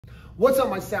What's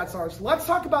up, my stats arts? Let's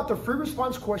talk about the free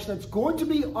response question that's going to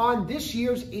be on this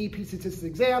year's AP Statistics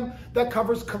exam that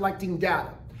covers collecting data.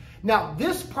 Now,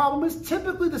 this problem is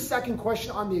typically the second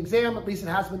question on the exam, at least it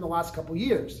has been the last couple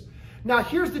years. Now,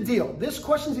 here's the deal. This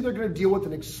question is either going to deal with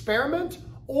an experiment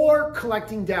or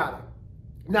collecting data.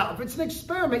 Now, if it's an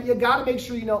experiment, you got to make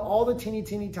sure you know all the teeny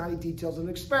tiny details of an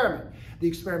experiment. The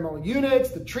experimental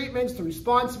units, the treatments, the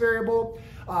response variable,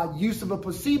 use of a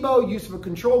placebo, use of a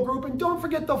control group, and don't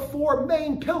forget the four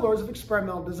main pillars of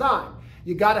experimental design.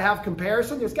 You got to have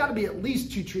comparison. There's got to be at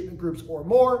least 2 treatment groups or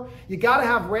more. You got to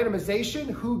have randomization.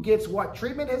 Who gets what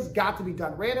treatment has got to be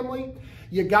done randomly.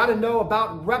 You got to know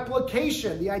about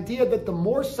replication, the idea that the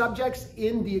more subjects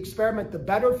in the experiment, the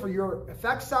better for your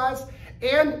effect size,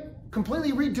 and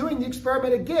completely redoing the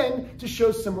experiment again to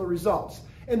show similar results.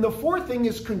 And the fourth thing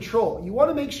is control. You want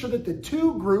to make sure that the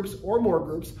 2 groups or more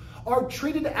groups are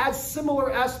treated as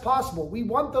similar as possible. We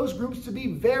want those groups to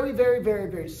be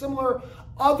very similar,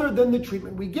 other than the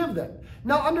treatment we give them.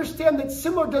 Now, understand that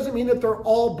similar doesn't mean that they're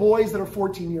all boys that are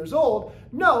 14 years old.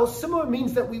 No, similar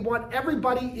means that we want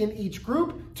everybody in each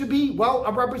group to be, well,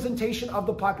 a representation of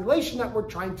the population that we're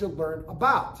trying to learn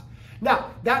about.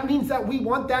 Now, that means that we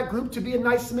want that group to be a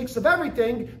nice mix of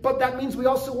everything, but that means we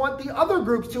also want the other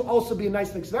groups to also be a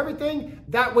nice mix of everything.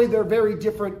 That way they're very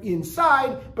different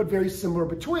inside, but very similar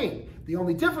between. The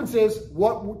only difference is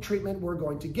what treatment we're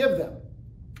going to give them.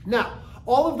 Now,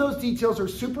 all of those details are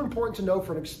super important to know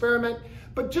for an experiment,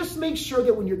 but just make sure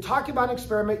that when you're talking about an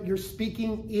experiment, you're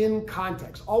speaking in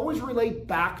context. Always relate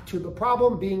back to the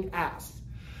problem being asked.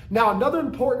 Now, another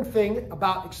important thing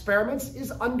about experiments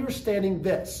is understanding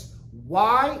this.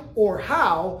 Why or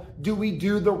how do we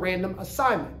do the random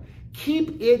assignment?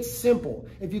 Keep it simple.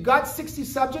 If you've got 60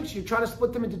 subjects, you're trying to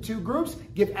split them into 2 groups,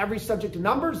 give every subject a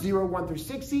number, 0, 1 through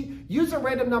 60, use a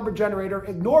random number generator,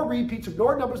 ignore repeats,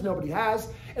 ignore numbers nobody has,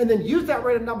 and then use that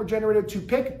random number generator to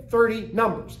pick 30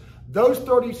 numbers. Those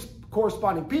 30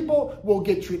 corresponding people will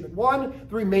get treatment 1,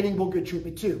 the remaining will get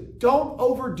treatment 2. Don't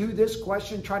overdo this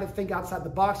question, try to think outside the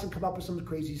box and come up with some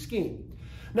crazy scheme.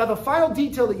 Now, the final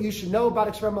detail that you should know about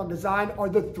experimental design are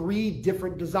the 3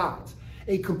 different designs.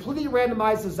 A completely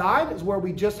randomized design is where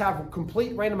we just have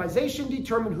complete randomization,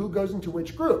 determine who goes into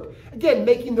which group. Again,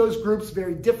 making those groups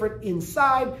very different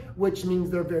inside, which means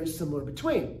they're very similar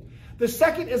between. The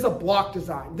second is a block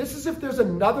design. This is if there's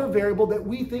another variable that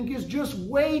we think is just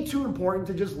way too important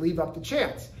to just leave up to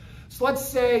chance. So let's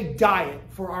say diet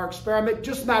for our experiment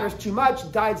just matters too much.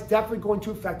 Diet's definitely going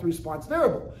to affect the response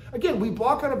variable. Again, we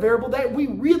block on a variable that we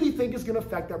really think is going to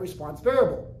affect that response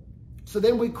variable. So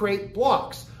then we create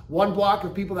blocks. One block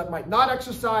of people that might not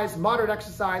exercise, moderate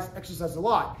exercise, exercise a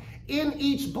lot. In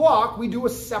each block, we do a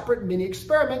separate mini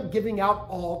experiment, giving out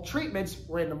all treatments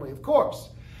randomly, of course.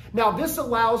 Now, this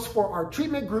allows for our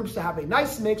treatment groups to have a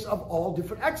nice mix of all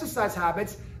different exercise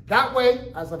habits. That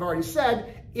way, as I've already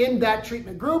said, in that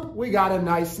treatment group, we got a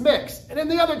nice mix. And in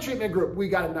the other treatment group, we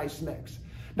got a nice mix.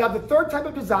 Now, the third type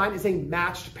of design is a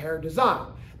matched pair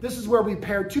design. This is where we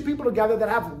pair 2 people together that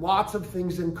have lots of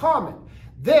things in common.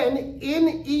 Then,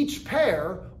 in each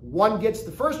pair, one gets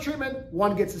the first treatment,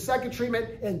 one gets the second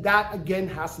treatment, and that, again,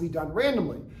 has to be done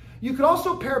randomly. You could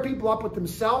also pair people up with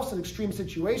themselves in extreme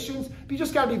situations, but you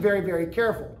just got to be very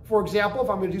careful. For example, if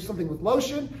I'm going to do something with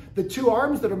lotion, the 2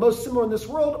 arms that are most similar in this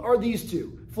world are these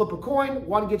 2. Flip a coin,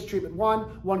 one gets treatment 1,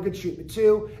 one gets treatment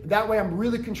 2. That way I'm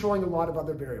really controlling a lot of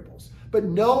other variables. But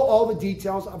know all the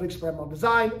details of experimental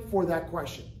design for that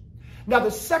question. Now,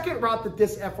 the second route that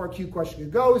this FRQ question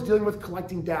could go is dealing with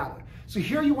collecting data. So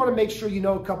here you want to make sure you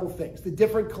know a couple things. The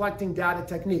different collecting data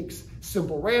techniques: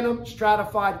 simple random,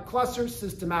 stratified, cluster,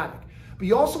 systematic. But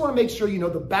you also want to make sure you know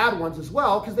the bad ones as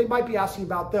well, because they might be asking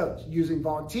about those, using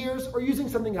volunteers or using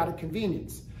something out of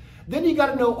convenience. Then you got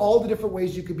to know all the different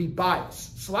ways you could be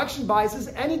biased. Selection bias is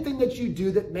anything that you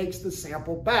do that makes the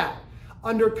sample bad.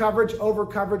 Under coverage, over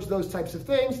coverage, those types of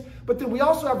things. But then we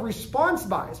also have response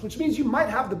bias, which means you might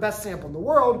have the best sample in the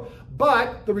world,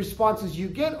 but the responses you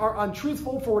get are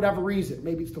untruthful for whatever reason.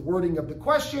 Maybe it's the wording of the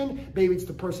question, maybe it's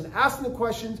the person asking the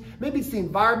questions, maybe it's the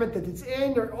environment that it's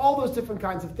in, or all those different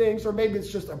kinds of things, or maybe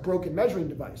it's just a broken measuring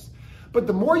device. But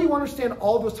the more you understand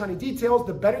all those tiny details,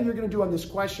 the better you're going to do on this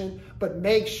question. But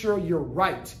make sure you're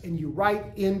right, and you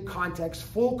write in context,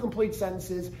 full, complete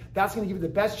sentences. That's going to give you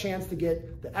the best chance to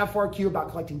get the FRQ about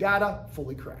collecting data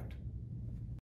fully correct.